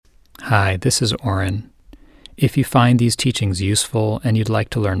Hi, this is Oren. If you find these teachings useful and you'd like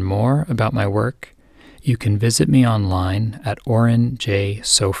to learn more about my work, you can visit me online at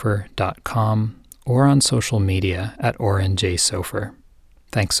orenjsofer.com or on social media at orenjsofer.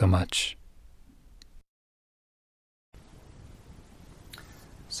 Thanks so much.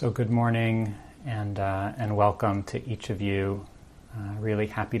 So good morning and welcome to each of you. Really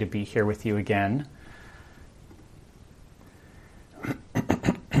happy to be here with you again.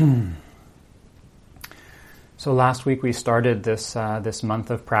 So last week we started this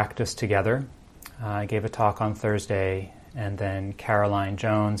month of practice together. I gave a talk on Thursday, and then Caroline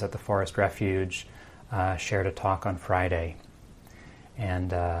Jones at the Forest Refuge shared a talk on Friday.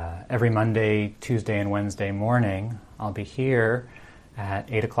 And every Monday, Tuesday, and Wednesday morning, I'll be here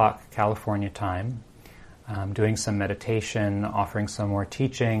at 8 o'clock California time, doing some meditation, offering some more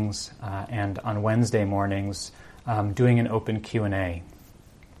teachings, and on Wednesday mornings, doing an open Q&A.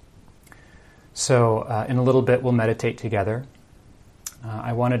 So in a little bit, we'll meditate together.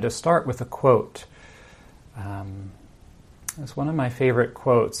 I wanted to start with a quote. It's one of my favorite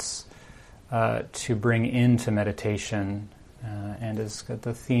quotes to bring into meditation and is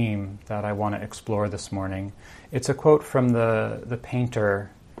the theme that I want to explore this morning. It's a quote from the painter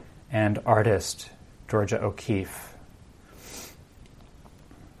and artist Georgia O'Keeffe.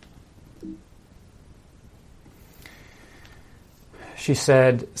 She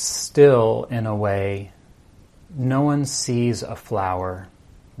said, "Still, in a way, no one sees a flower,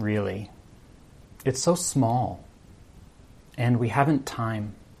 really. It's so small, and we haven't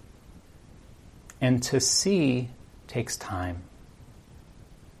time. And to see takes time.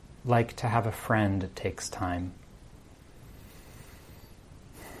 Like to have a friend takes time."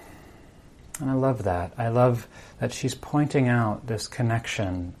 And I love that. I love that she's pointing out this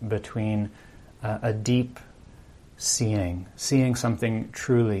connection between a deep seeing something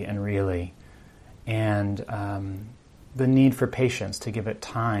truly and really, and the need for patience to give it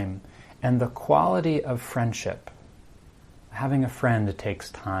time, and the quality of friendship. Having a friend, it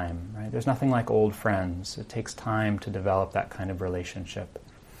takes time, right? There's nothing like old friends. It takes time to develop that kind of relationship.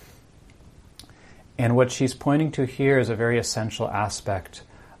 And what she's pointing to here is a very essential aspect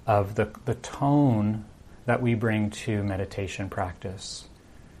of the tone that we bring to meditation practice.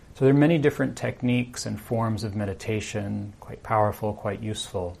 So there are many different techniques and forms of meditation, quite powerful, quite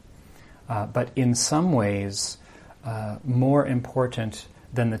useful. But in some ways, more important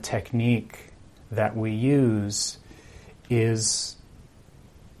than the technique that we use is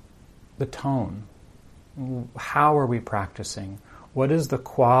the tone. How are we practicing? What is the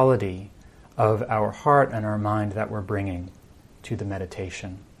quality of our heart and our mind that we're bringing to the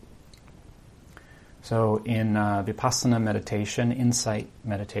meditation? So in Vipassana meditation, insight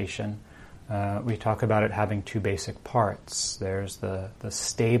meditation, we talk about it having two basic parts. There's the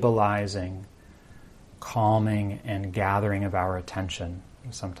stabilizing, calming, and gathering of our attention,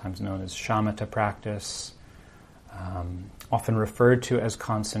 sometimes known as shamatha practice, often referred to as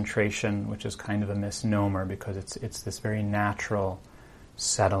concentration, which is kind of a misnomer because it's this very natural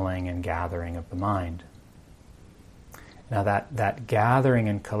settling and gathering of the mind. Now that gathering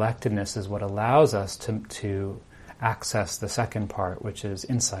and collectedness is what allows us to access the second part, which is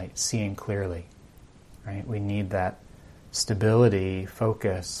insight, seeing clearly. Right? We need that stability,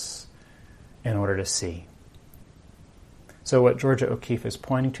 focus, in order to see. So what Georgia O'Keeffe is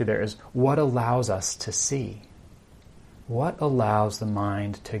pointing to there is what allows us to see. What allows the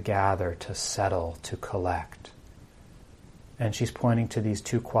mind to gather, to settle, to collect? And she's pointing to these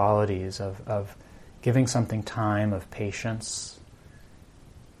two qualities of giving something time, of patience,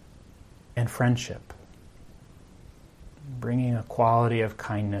 and friendship. Bringing a quality of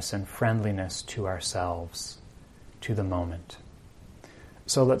kindness and friendliness to ourselves, to the moment.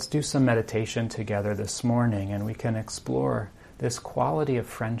 So let's do some meditation together this morning, and we can explore this quality of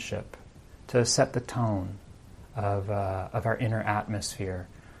friendship to set the tone of our inner atmosphere.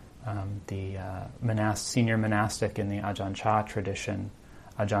 The senior monastic in the Ajahn Chah tradition,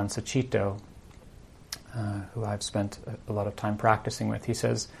 Ajahn Sucitto, who I've spent a lot of time practicing with, he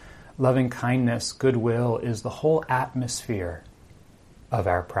says, loving kindness, goodwill is the whole atmosphere of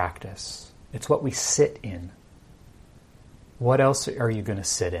our practice. It's what we sit in. What else are you going to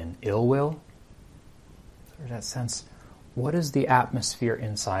sit in? Ill will? There's that sense, what is the atmosphere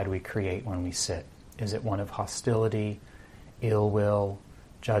inside we create when we sit? Is it one of hostility, ill will,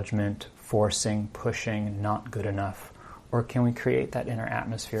 judgment, forcing, pushing, not good enough? Or can we create that inner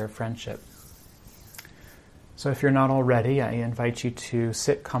atmosphere of friendship? So if you're not already, I invite you to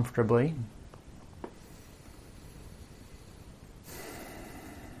sit comfortably.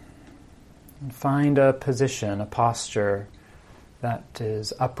 And find a position, a posture that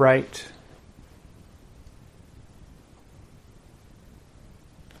is upright,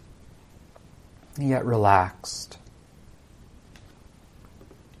 yet relaxed.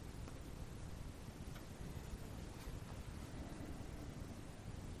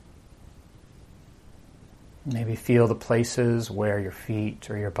 Maybe feel the places where your feet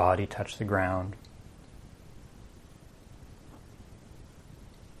or your body touch the ground.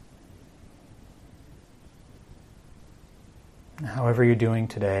 However you're doing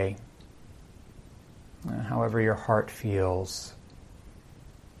today, however your heart feels,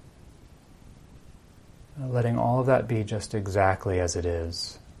 letting all of that be just exactly as it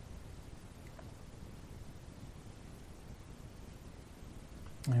is.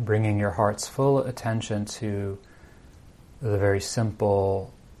 And bringing your heart's full attention to the very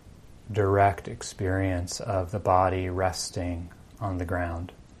simple, direct experience of the body resting on the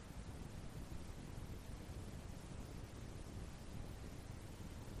ground.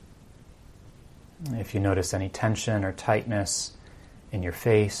 If you notice any tension or tightness in your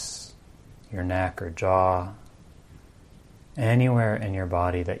face, your neck or jaw, anywhere in your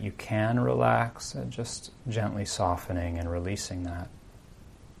body that you can relax, just gently softening and releasing that.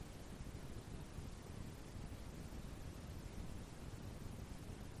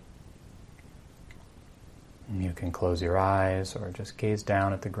 You can close your eyes or just gaze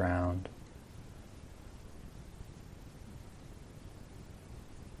down at the ground.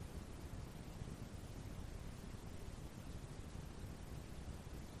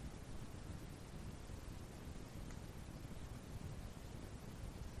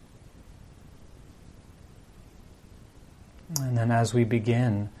 And then as we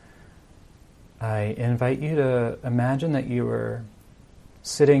begin, I invite you to imagine that you were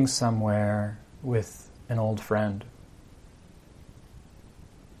sitting somewhere with an old friend.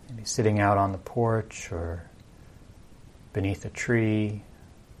 Maybe sitting out on the porch or beneath a tree,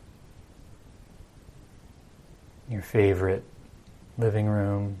 your favorite living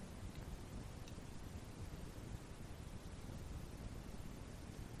room.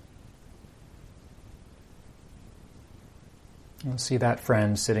 You'll see that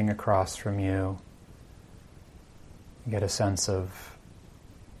friend sitting across from you. You get a sense of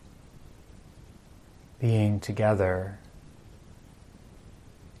being together.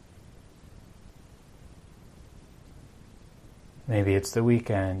 Maybe it's the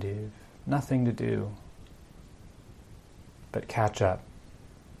weekend, you've nothing to do but catch up.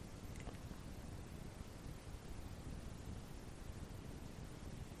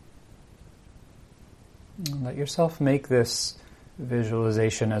 Let yourself make this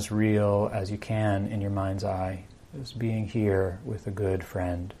visualization as real as you can in your mind's eye, as being here with a good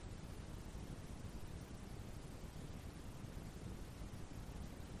friend.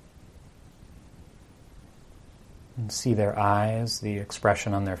 And see their eyes, the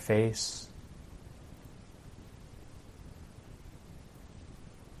expression on their face.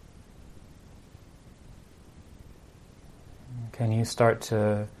 Can you start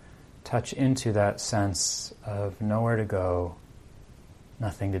to touch into that sense of nowhere to go,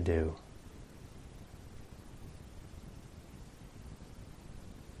 nothing to do?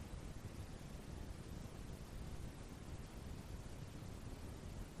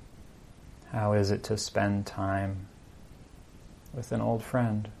 How is it to spend time with an old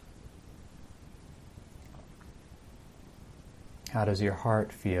friend? How does your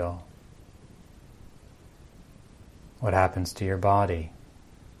heart feel? What happens to your body?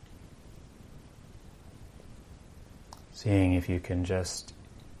 Seeing if you can just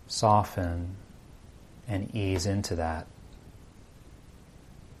soften and ease into that.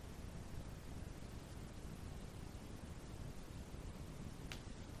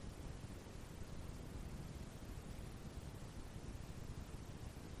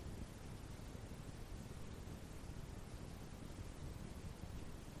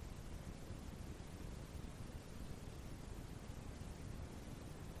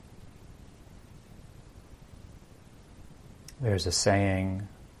 There's a saying,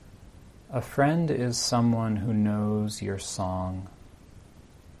 a friend is someone who knows your song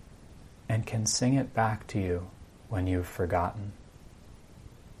and can sing it back to you when you've forgotten.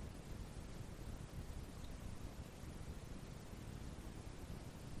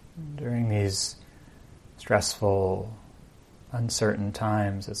 During these stressful, uncertain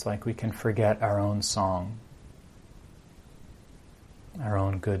times, it's like we can forget our own song, our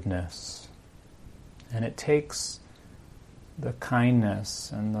own goodness. And it takes the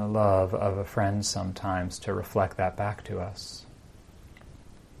kindness and the love of a friend sometimes to reflect that back to us.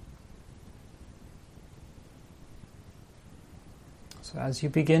 So as you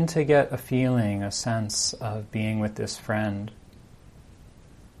begin to get a feeling, a sense of being with this friend,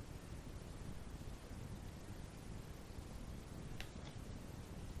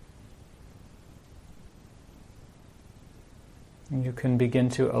 You can begin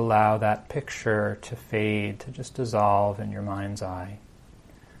to allow that picture to fade, to just dissolve in your mind's eye.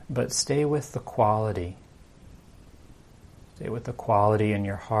 But stay with the quality. Stay with the quality in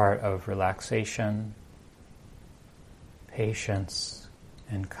your heart of relaxation, patience,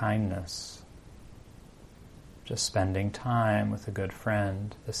 and kindness. Just spending time with a good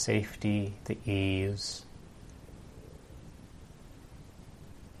friend, the safety, the ease,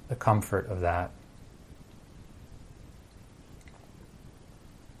 the comfort of that.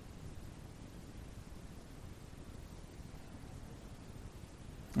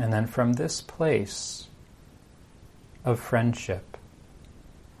 And then from this place of friendship,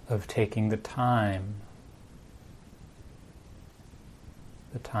 of taking the time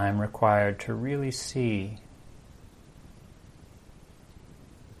required to really see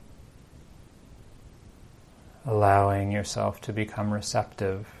allowing yourself to become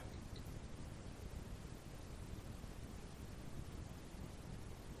receptive.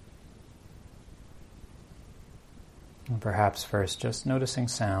 And perhaps first just noticing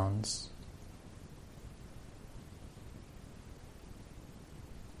sounds.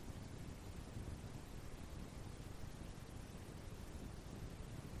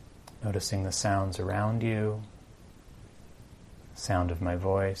 Noticing the sounds around you, sound of my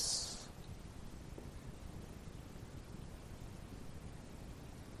voice.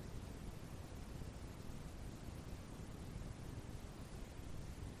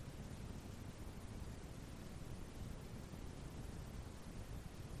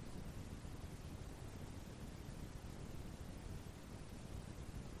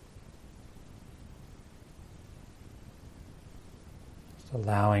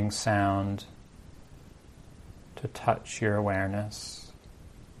 Allowing sound to touch your awareness.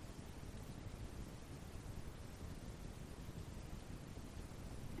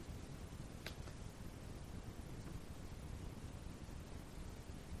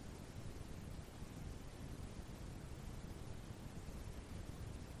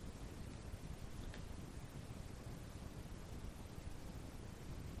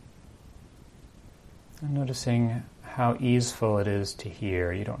 And noticing how easeful it is to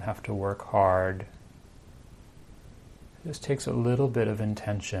hear. You don't have to work hard. It just takes a little bit of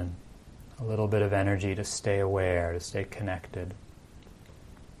intention, a little bit of energy to stay aware, to stay connected.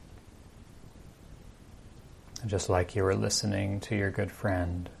 And just like you were listening to your good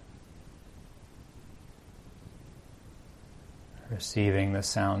friend, receiving the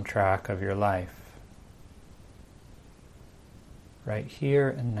soundtrack of your life, right here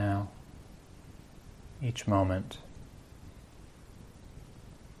and now, each moment.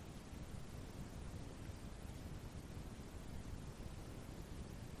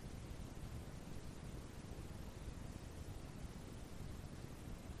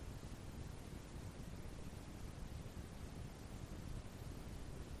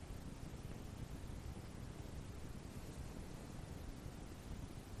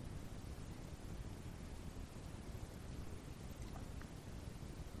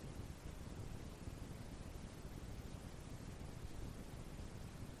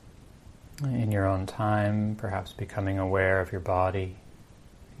 In your own time, perhaps becoming aware of your body,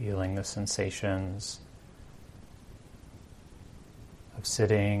 feeling the sensations of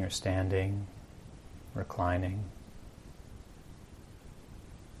sitting or standing, reclining.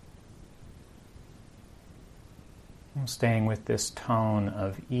 And staying with this tone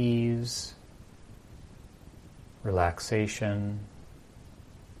of ease, relaxation,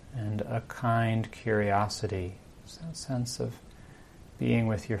 and a kind curiosity, a sense of being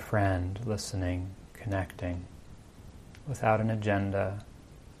with your friend, listening, connecting, without an agenda,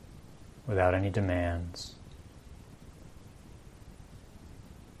 without any demands.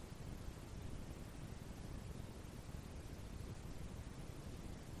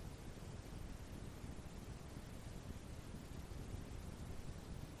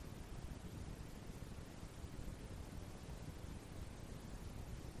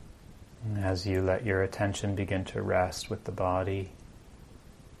 And as you let your attention begin to rest with the body,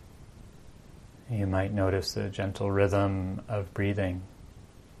 you might notice the gentle rhythm of breathing.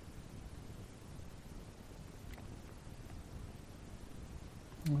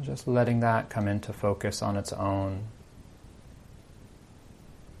 And just letting that come into focus on its own.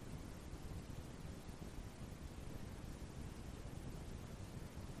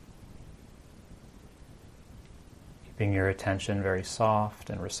 Keeping your attention very soft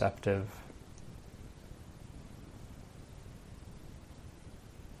and receptive.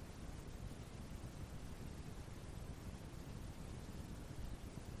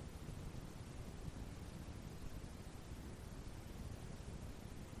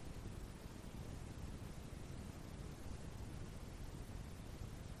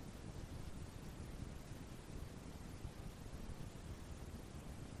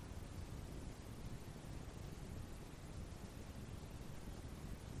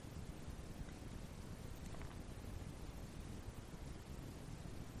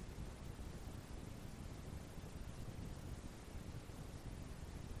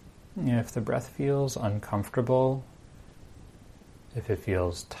 If the breath feels uncomfortable, if it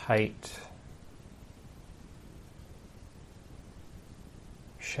feels tight,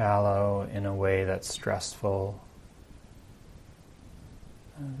 shallow in a way that's stressful,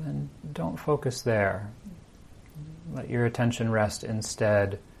 then don't focus there. Let your attention rest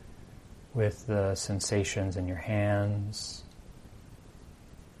instead with the sensations in your hands,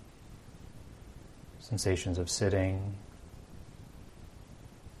 sensations of sitting,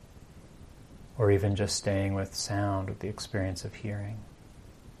 or even just staying with sound, with the experience of hearing.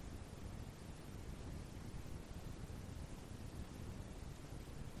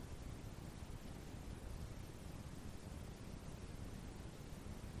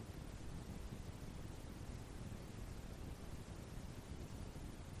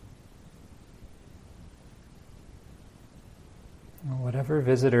 Whatever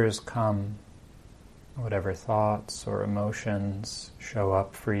visitors come, whatever thoughts or emotions show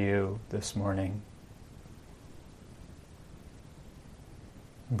up for you this morning,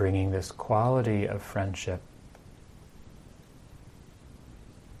 bringing this quality of friendship,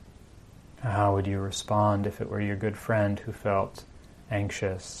 how would you respond if it were your good friend who felt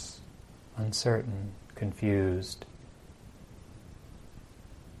anxious, uncertain, confused,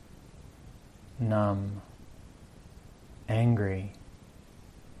 numb, angry,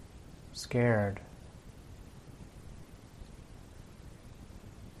 scared?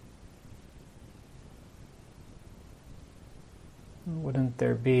 Wouldn't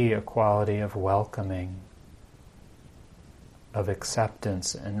there be a quality of welcoming, of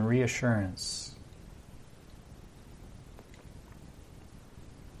acceptance and reassurance?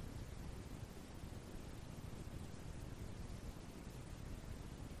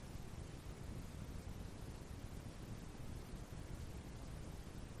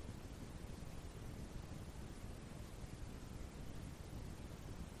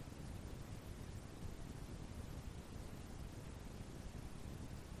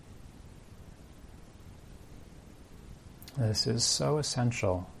 This is so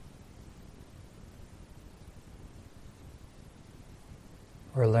essential.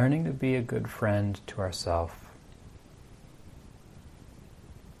 We're learning to be a good friend to ourselves.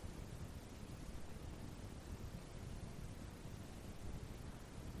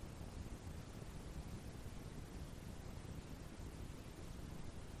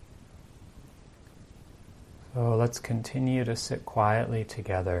 So let's continue to sit quietly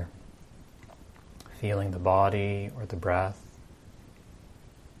together, feeling the body or the breath.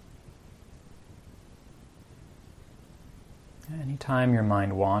 Anytime your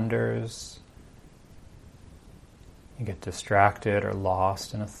mind wanders, you get distracted or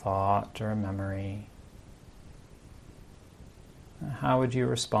lost in a thought or a memory, how would you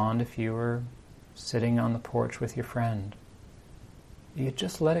respond if you were sitting on the porch with your friend? You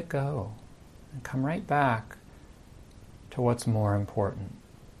just let it go and come right back to what's more important,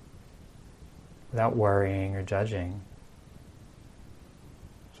 without worrying or judging,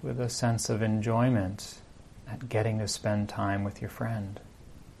 just with a sense of enjoyment at getting to spend time with your friend.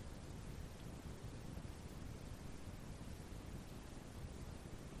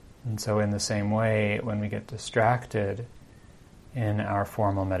 And so in the same way, when we get distracted in our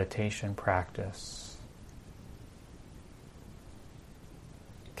formal meditation practice,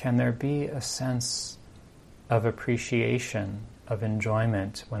 can there be a sense of appreciation, of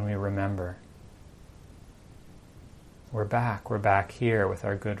enjoyment when we remember? We're back here with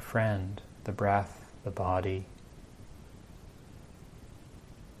our good friend, the breath, the body,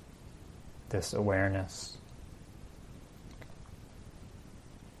 this awareness.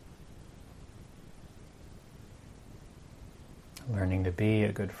 Learning to be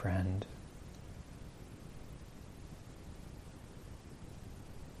a good friend.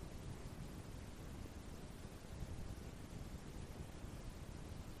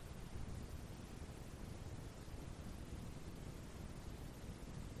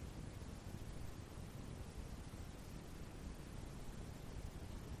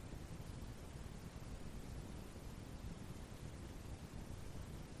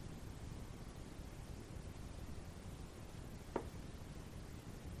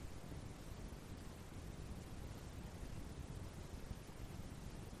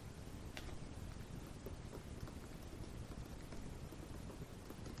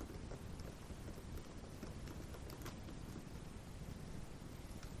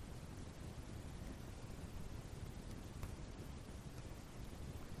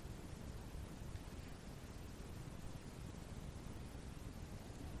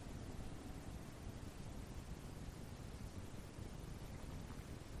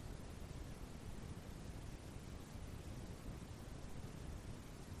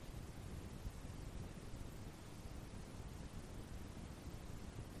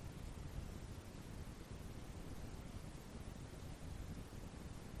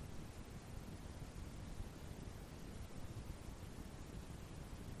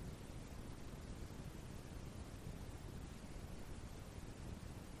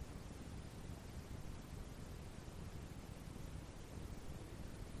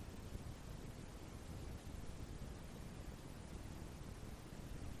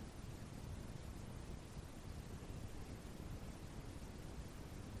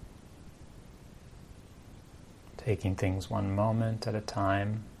 taking things one moment at a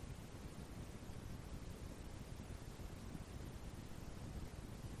time.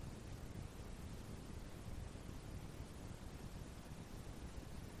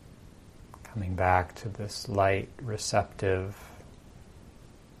 Coming back to this light, receptive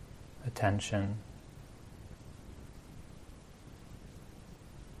attention.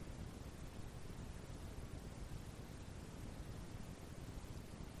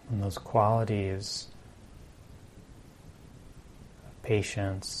 And those qualities of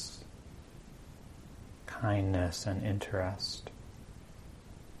patience, kindness, and interest.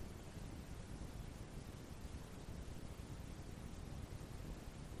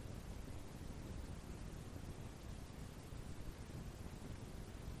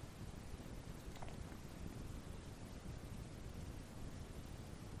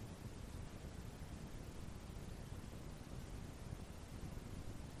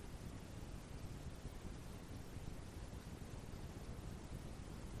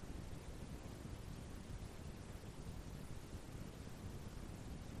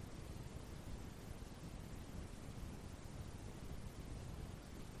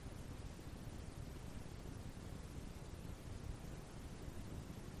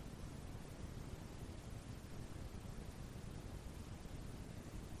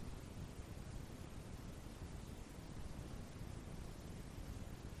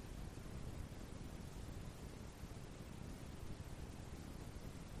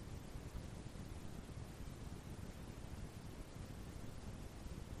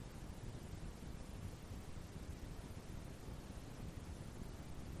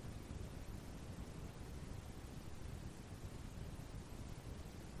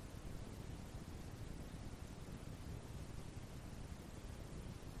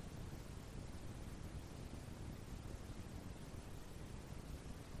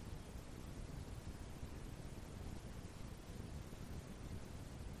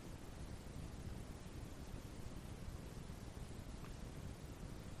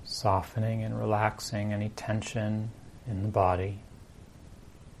 Softening and relaxing any tension in the body.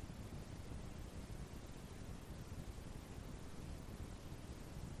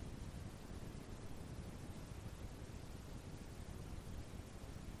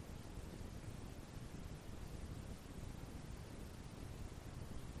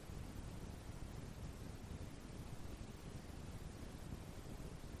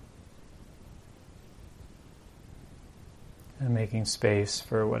 And making space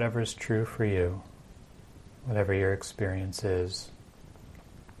for whatever is true for you, whatever your experience is.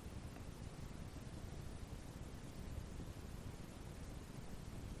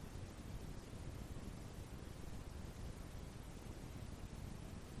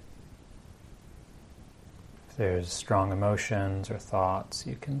 If there's strong emotions or thoughts,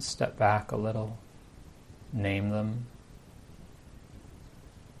 you can step back a little, name them,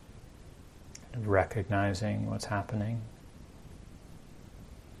 kind of recognizing what's happening.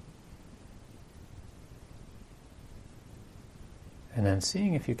 And then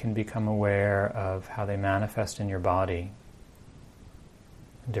seeing if you can become aware of how they manifest in your body.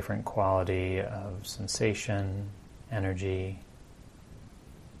 A different quality of sensation, energy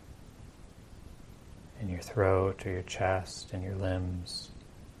in your throat or your chest, in your limbs,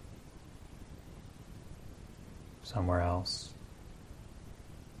 somewhere else.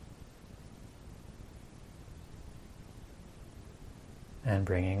 And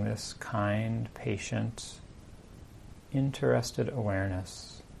bringing this kind, patient, interested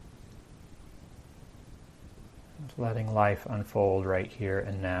awareness, letting life unfold right here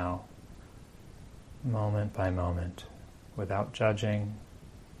and now, moment by moment, without judging,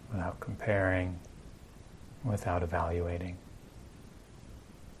 without comparing, without evaluating.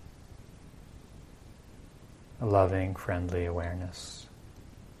 A loving, friendly awareness.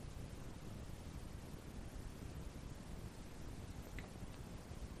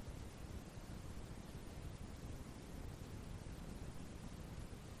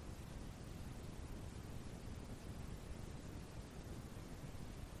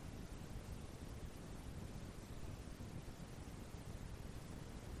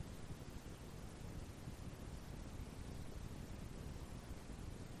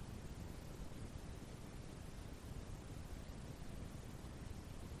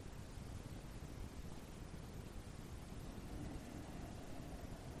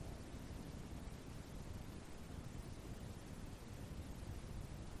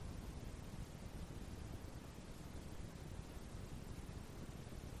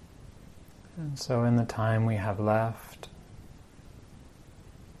 And so in the time we have left,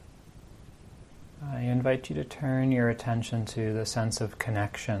 I invite you to turn your attention to the sense of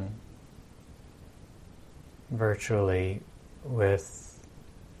connection virtually with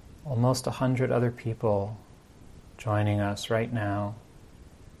almost 100 other people joining us right now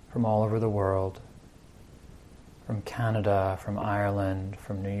from all over the world, from Canada, from Ireland,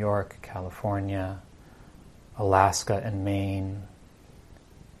 from New York, California, Alaska and Maine,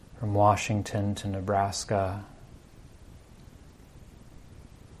 from Washington to Nebraska,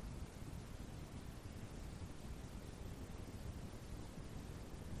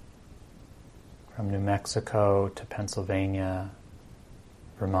 from New Mexico to Pennsylvania,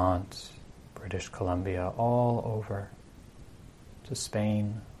 Vermont, British Columbia, all over to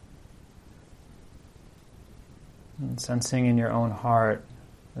Spain. And sensing in your own heart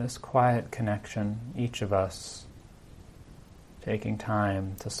this quiet connection, each of us taking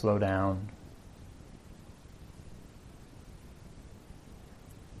time to slow down,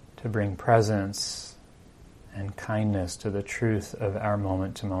 to bring presence and kindness to the truth of our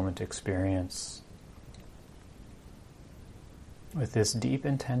moment-to-moment experience, with this deep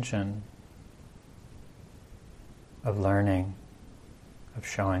intention of learning, of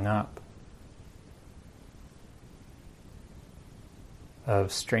showing up,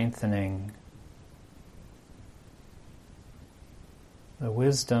 of strengthening the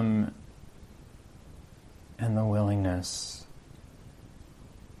wisdom and the willingness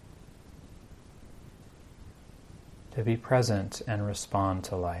to be present and respond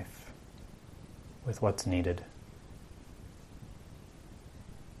to life with what's needed.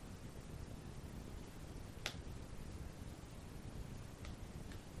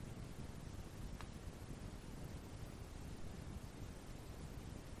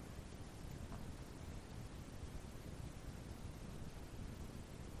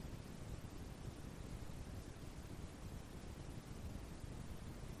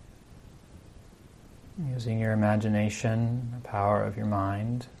 Using your imagination, the power of your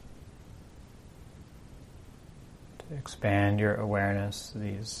mind, to expand your awareness,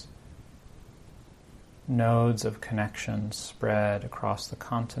 these nodes of connection spread across the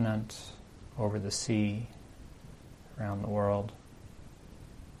continent, over the sea, around the world.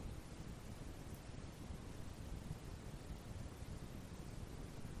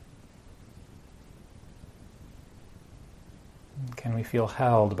 Can we feel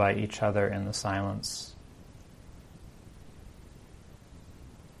held by each other in the silence?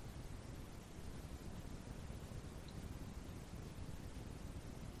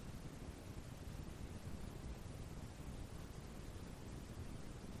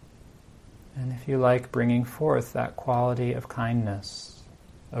 And if you like, bringing forth that quality of kindness,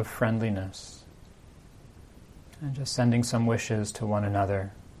 of friendliness, and just sending some wishes to one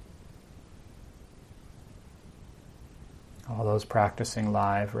another. All those practicing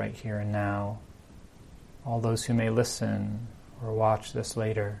live right here and now, all those who may listen or watch this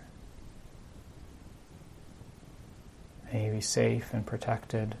later, may you be safe and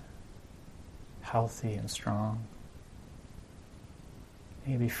protected, healthy and strong.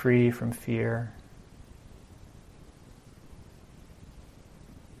 May you be free from fear.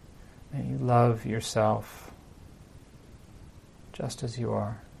 May you love yourself just as you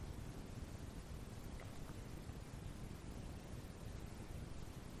are.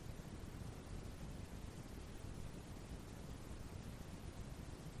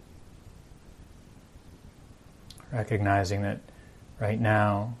 Recognizing that right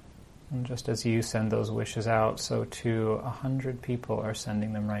now, and just as you send those wishes out, so too 100 people are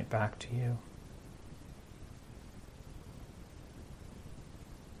sending them right back to you.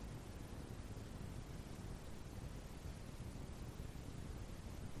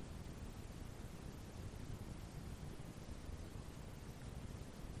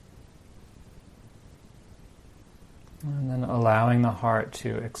 And then allowing the heart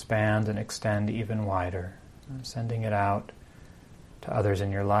to expand and extend even wider, sending it out to others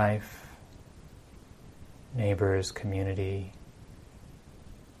in your life, neighbors, community,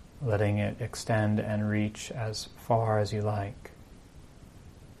 letting it extend and reach as far as you like.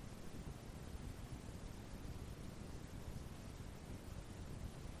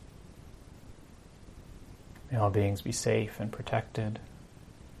 May all beings be safe and protected,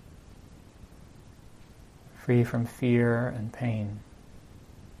 free from fear and pain.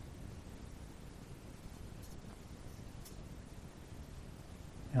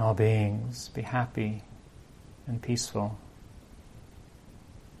 May all beings be happy and peaceful.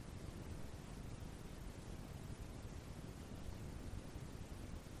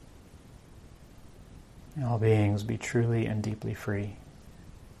 May all beings be truly and deeply free.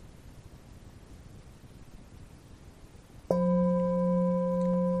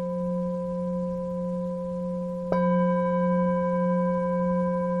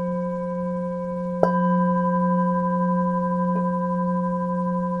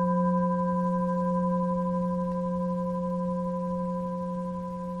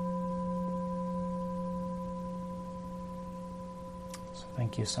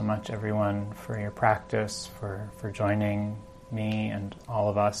 Thank you so much, everyone, for your practice, for joining me and all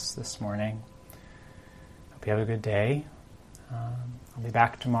of us this morning. Hope you have a good day. I'll be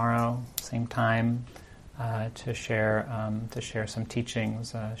back tomorrow, same time, to share some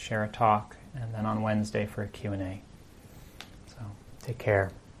teachings, share a talk, and then on Wednesday for a Q&A. So take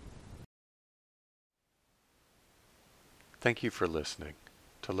care. Thank you for listening.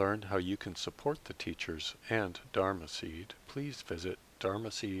 To learn how you can support the teachers and Dharma Seed, please visit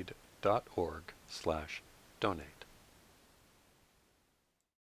dharmaseed.org/donate.